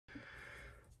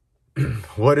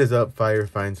What is up, Fire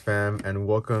Finds fam, and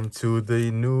welcome to the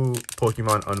new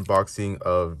Pokemon unboxing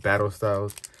of Battle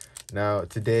Styles. Now,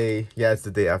 today, yeah, it's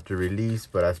the day after release,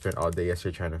 but I spent all day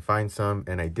yesterday trying to find some,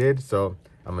 and I did, so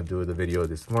I'm gonna do the video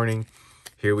this morning.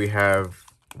 Here we have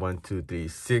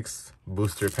 6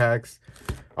 booster packs.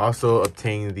 Also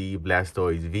obtained the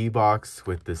Blastoise V-Box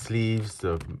with the sleeves,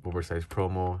 the oversized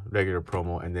promo, regular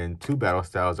promo, and then 2 Battle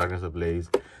Styles, Darkness Ablaze,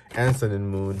 and Sun and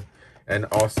Moon. And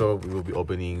also, we will be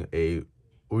opening a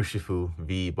Urshifu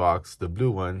V-Box, the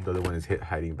blue one. The other one is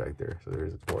hiding back there, so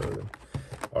there's 4 of them.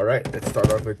 All right, let's start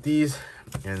off with these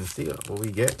and see what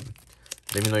we get.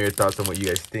 Let me know your thoughts on what you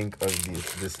guys think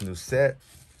of this new set.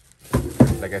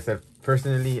 Like I said,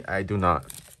 personally, I do not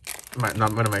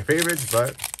one of my favorites, but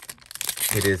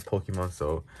it is Pokemon,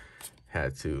 so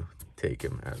had to take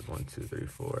him as 1, 2, 3,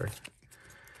 4.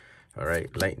 All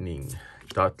right, Lightning,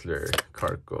 Dottler,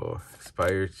 Carco,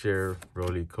 Spire,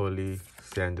 Roly-Coly,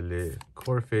 Sandalite,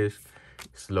 Corphish,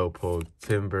 Slowpoke,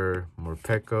 Timber,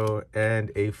 Morpeko,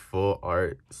 and a full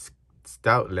art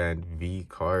Stoutland V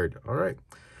card. All right,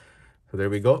 so there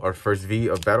we go, our first V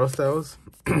of Battle Styles.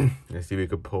 Let's see if we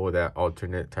could pull that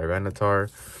alternate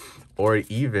Tyranitar, or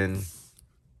even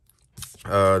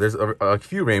there's a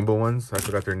few rainbow ones. I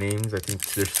forgot their names. I think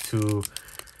there's 2,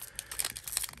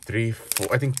 3,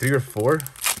 4. I think 3 or 4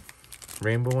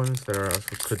 rainbow ones that are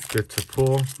also good to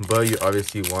pull. But you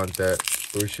obviously want that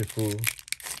Urshifu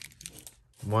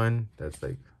one. That's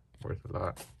like worth a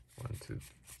lot. 1, 2,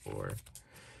 4.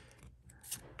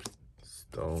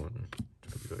 Stone.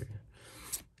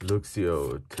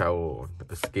 Luxio, Towel,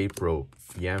 Escape Rope,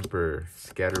 Yamper,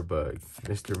 Scatterbug,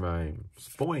 Mr. Mime,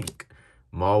 Spoink,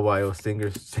 Mawile,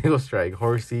 Single Strike,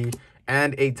 Horsey,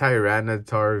 and a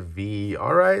Tyranitar V.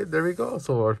 All right, there we go.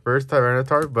 So our first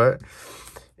Tyranitar, but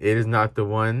it is not the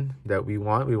one that we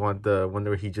want. We want the one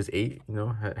where he just ate, you know,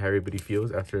 how everybody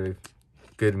feels after a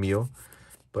good meal.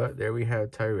 But there we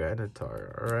have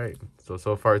Tyranitar. All right.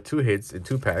 So far 2 hits in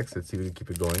 2 packs. Let's see if we can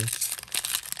keep it going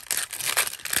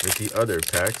with the other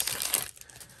packs.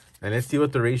 And let's see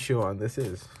what the ratio on this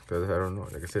is, because I don't know.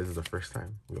 Like I said, this is the first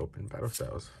time we open Battle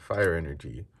Styles. Fire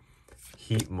Energy,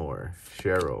 Heatmore,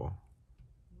 Cheryl,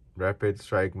 Rapid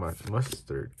Strike,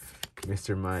 Mustard,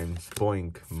 Mr. Mime,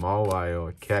 Spoink,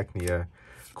 Mawile, Cacnea,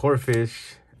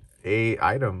 Corphish, a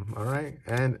item. All right,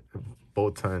 and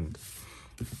Bolton.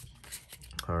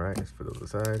 All right, let's put those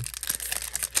aside.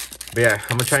 But yeah,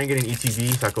 I'm gonna try and get an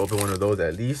ETB so I can open one of those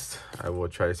at least. I will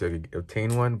try to see if I can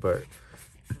obtain one, but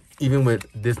even with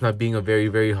this not being a very,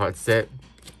 very hot set,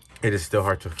 it is still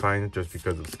hard to find just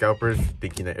because of scalpers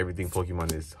thinking that everything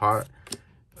Pokemon is hot.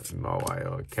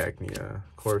 Mawile, Cacnea,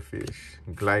 Corphish,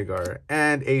 Gligar,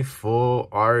 and a full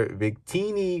art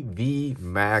Victini V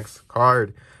Max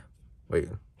card. Wait,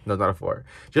 no, not a 4.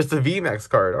 Just a V Max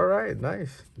card. All right,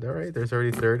 nice. All right, there's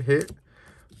already 3rd hit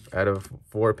out of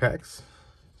 4 packs.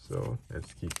 So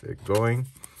let's keep it going.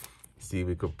 See if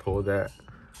we could pull that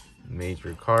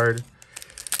major card.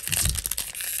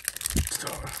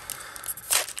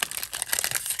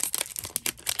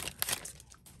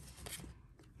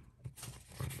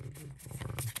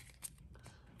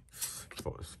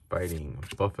 Fighting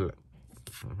Buffalo.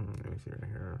 Let me see right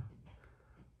here.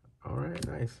 All right,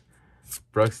 nice.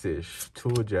 Bruxish,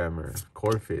 Tool Jammer,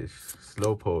 Corphish,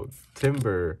 Slowpoke,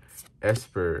 Timber,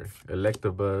 Esper,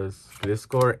 Electabuzz,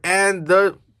 Gliscor, and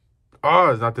the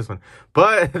it's not this one,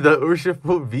 but the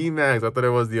Urshifu VMAX. I thought it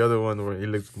was the other one where he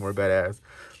looks more badass.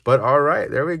 But all right,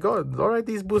 there we go. All right,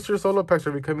 these booster solo packs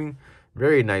are becoming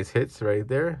very nice hits right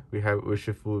there. We have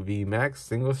Urshifu VMAX,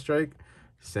 Single Strike,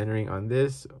 centering on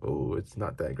this. Oh, it's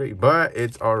not that great, but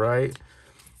it's all right.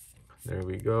 There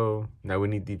we go. Now we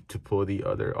need to pull the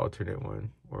other alternate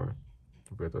one, or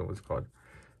I forget what it's called.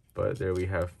 But there we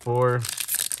have 4.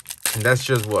 And that's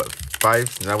just what, 5.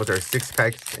 So now with our 6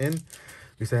 packs in,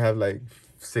 we still have like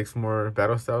 6 more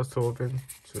Battle Styles to open.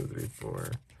 2, 3,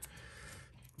 4.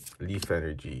 Leaf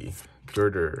Energy,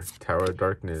 Girder, Tower of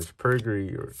Darkness,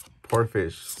 Pergri,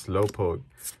 Porfish, Slowpoke,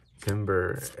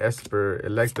 Timber, Esper,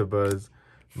 Electabuzz,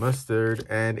 Mustard,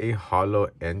 and a Hollow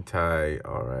Entei.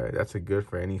 All right, that's a good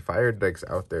for any fire decks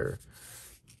out there.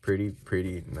 Pretty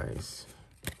nice.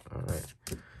 All right.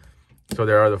 So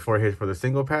there are the 4 hits for the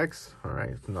single packs. All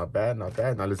right, not bad, not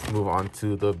bad. Now let's move on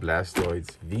to the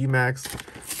Blastoise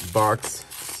VMAX box.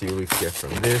 See what we can get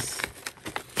from this.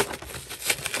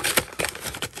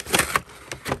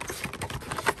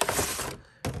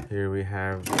 Here we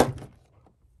have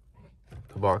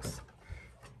the box.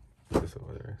 This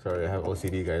over there. Sorry, I have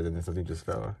OCD, guys, and then something just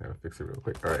fell. I gotta fix it real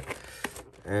quick. All right,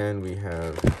 and we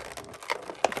have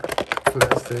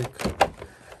plastic.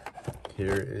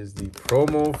 Here is the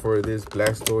promo for this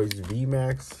Blastoise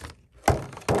VMAX.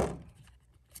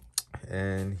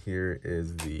 And here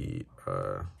is the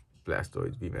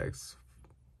Blastoise VMAX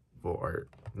full art.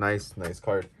 Nice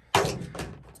card.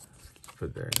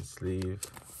 Put there in the sleeve.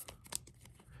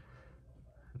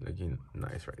 Looking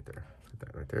nice right there. Put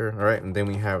that right there. All right, and then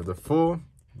we have the full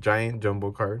giant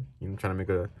jumbo card. You know, trying to make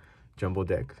a jumbo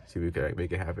deck. See if we can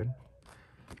make it happen.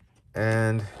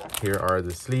 And here are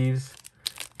the sleeves.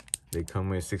 They come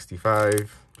with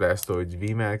 65 Blastoise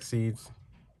VMAX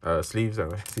sleeves. I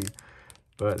don't see,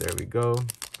 but there we go.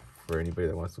 For anybody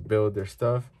that wants to build their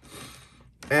stuff.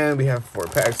 And we have 4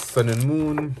 packs: Sun and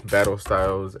Moon, Battle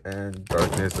Styles, and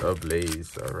Darkness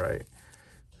Ablaze. All right,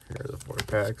 here are the 4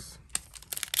 packs.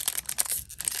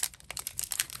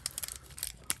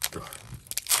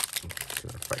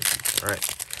 All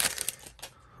right.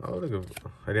 Oh, look at,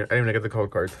 I didn't even get the code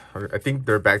cards. I think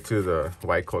they're back to the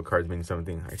white code cards meaning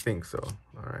something. I think so.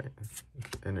 All right.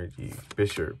 Energy,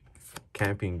 Bishop,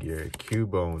 Camping Gear,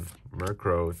 Cubone,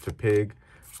 Murkrow, Tepig,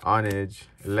 Onage,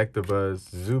 Electabuzz,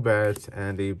 Zubat,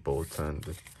 and a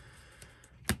Boltund.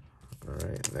 All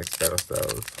right. Next Battle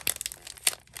Styles.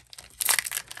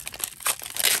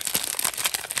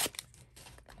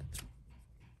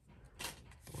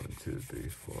 One, two, three,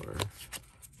 four.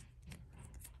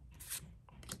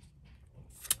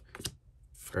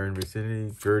 Earn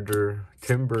Vicinity, Girder,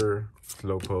 Timber,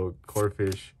 Slowpoke,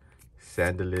 Corphish,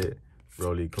 Sandalit,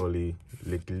 Roly-Poly,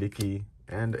 Licky,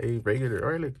 and a regular,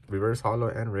 or like reverse holo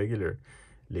and regular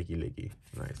Licky.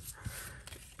 Nice.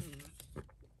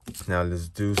 Now let's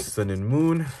do Sun and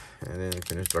Moon, and then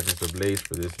finish Darkness Ablaze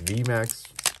for this VMAX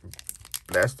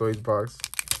Blastoise box.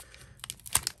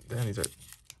 Damn, these are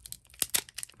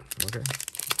okay.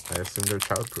 I assume they're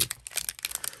childproof.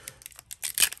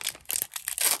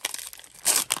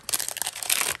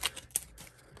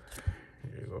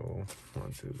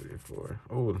 One, two, three, four.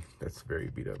 Oh, that's very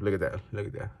beat up. Look at that. Look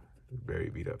at that. Very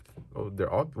beat up. Oh, they're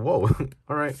all. Whoa.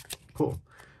 All right. Cool.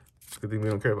 Good thing we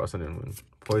don't care about Sun and Moon.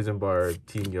 Poison Barb,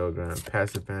 Team Yogram,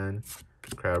 Pacipan,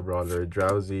 Crab Brawler,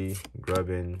 Drowsy,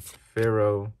 Grubbin,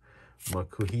 Pharaoh,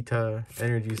 Makuhita,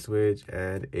 Energy Switch,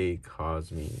 and a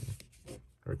Cosmine.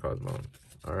 Or Cosmone.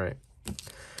 All right.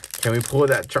 Can we pull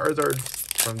that Charizard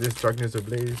from this Darkness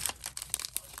Ablaze?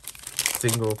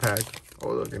 Single pack.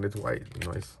 Oh, look, and it's white.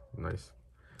 Nice.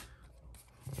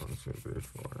 1, 2, 3,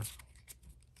 4.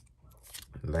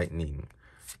 Lightning,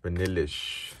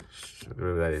 Vanillish,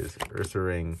 whatever that is,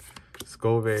 Ursaring,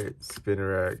 Scovate,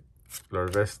 Spinarak,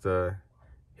 Larvesta,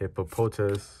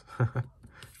 Hippopotas.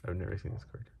 I've never seen this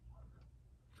card.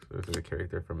 So this is a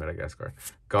character from Madagascar.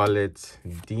 Gollet,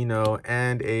 Dino,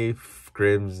 and a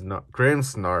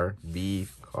Grimmsnar B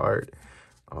card.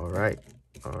 All right.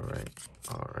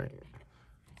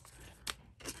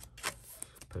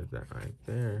 Put that right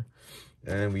there.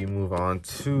 And we move on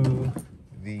to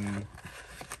the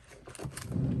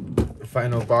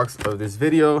final box of this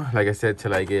video. Like I said,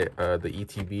 till I get the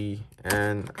ETB.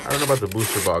 And I don't know about the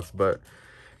booster box, but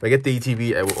if I get the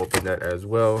ETB, I will open that as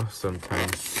well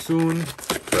sometime soon.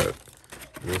 But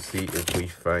we'll see if we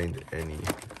find any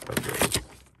of those.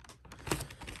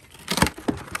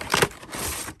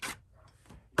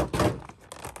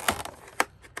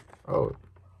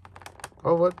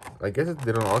 Oh, what? I guess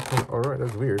they don't all come. Alright,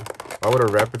 that's weird. Why would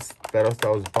a Rapid Battle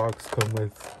Styles box come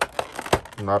with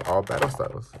not all Battle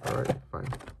Styles? Alright, fine.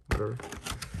 Whatever.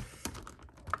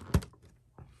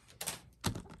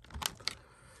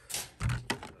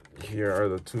 Here are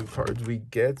the 2 cards we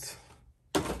get.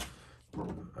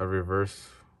 A reverse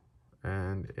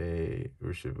and a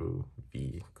Urshifu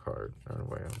V card. I don't know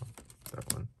why I want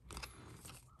that one.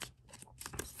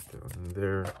 Still in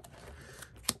there.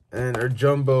 And our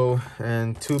Jumbo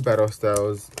and 2 Battle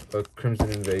Styles, a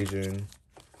Crimson Invasion,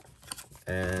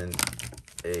 and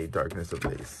a Darkness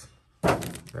Ablaze.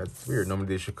 That's weird. Normally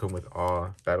they should come with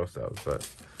all Battle Styles, but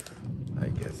I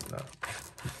guess not.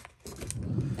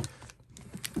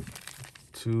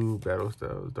 2 Battle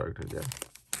Styles, Darkness, yeah.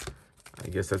 I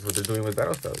guess that's what they're doing with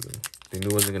Battle Styles. They knew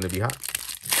it wasn't going to be hot.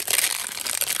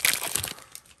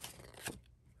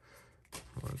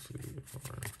 1, 2,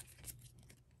 4.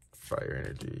 Fire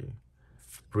Energy,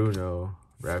 Bruno,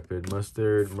 Rapid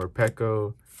Mustard,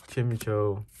 Morpeko,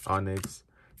 Chimicho, Onyx,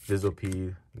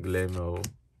 Jizzlepede, Glemo,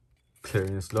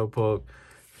 Clarion Slowpoke,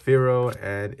 Pharaoh,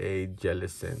 and a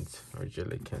Jellicent or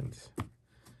Jellicent.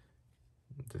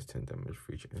 Does 10 damage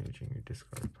for each energy in your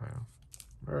discard pile.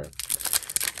 Alright.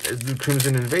 Let's do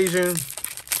Crimson Invasion.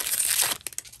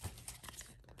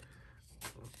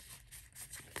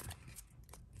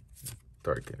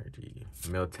 Dark Energy,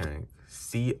 Miltank,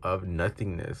 Sea of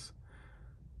Nothingness.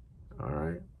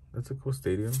 Alright, that's a cool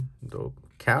stadium. Dope.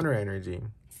 Counter Energy.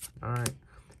 Alright.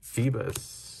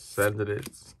 Phoebus,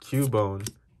 Saddlets, Cubone,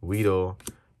 Weedle,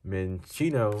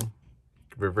 Minchino,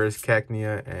 Reverse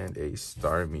Cacnea, and a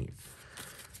Starmie.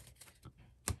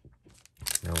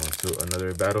 Now on to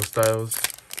another Battle Styles.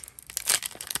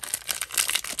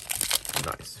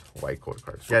 Nice. White code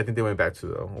cards. Yeah, I think they went back to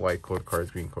the white code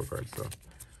cards, green code cards. So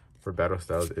for Battle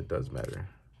Styles, it does matter.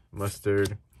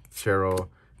 Mustard, Cheryl,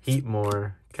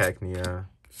 Heatmore, Cacnea,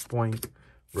 Spoink,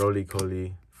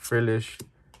 Roly-Coly, Frillish,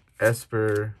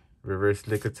 Esper, Reverse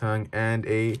Lickitung, and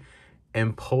a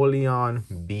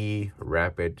Empoleon B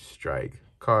Rapid Strike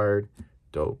card.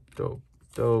 Dope, dope,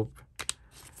 dope.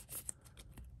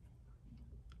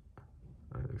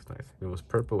 That looks nice. If it was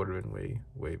purple, would have been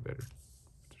way better.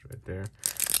 It's right there.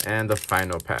 And the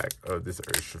final pack of this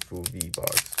Urshifu V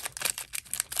box.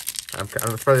 I'm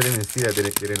surprised I didn't even see that they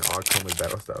didn't all come with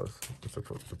Battle Styles.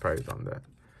 I'm surprised on that.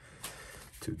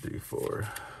 2, 3, 4.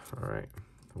 All right.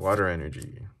 Water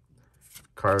Energy,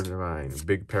 Carbonine,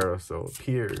 Big Parasol,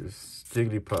 Piers,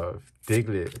 Jigglypuff,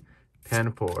 Diglett,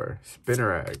 Panpour,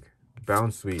 Spinarak,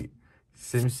 Bounsweet,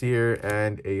 Sincere,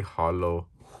 and a Hollow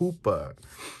Hoopa.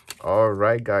 All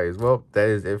right, guys. Well, that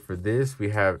is it for this. We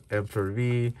have Emperor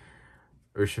V,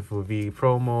 Urshifu V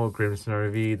promo,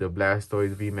 Grimmsnarl V, the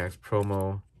Blastoise V Max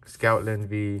promo, Scoutland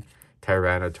V,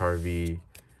 Tyranitar V,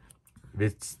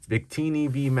 Victini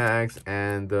V Max,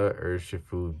 and the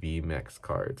Urshifu V Max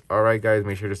cards. All right, guys,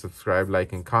 make sure to subscribe,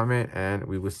 like, and comment, and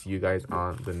we will see you guys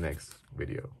on the next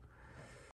video.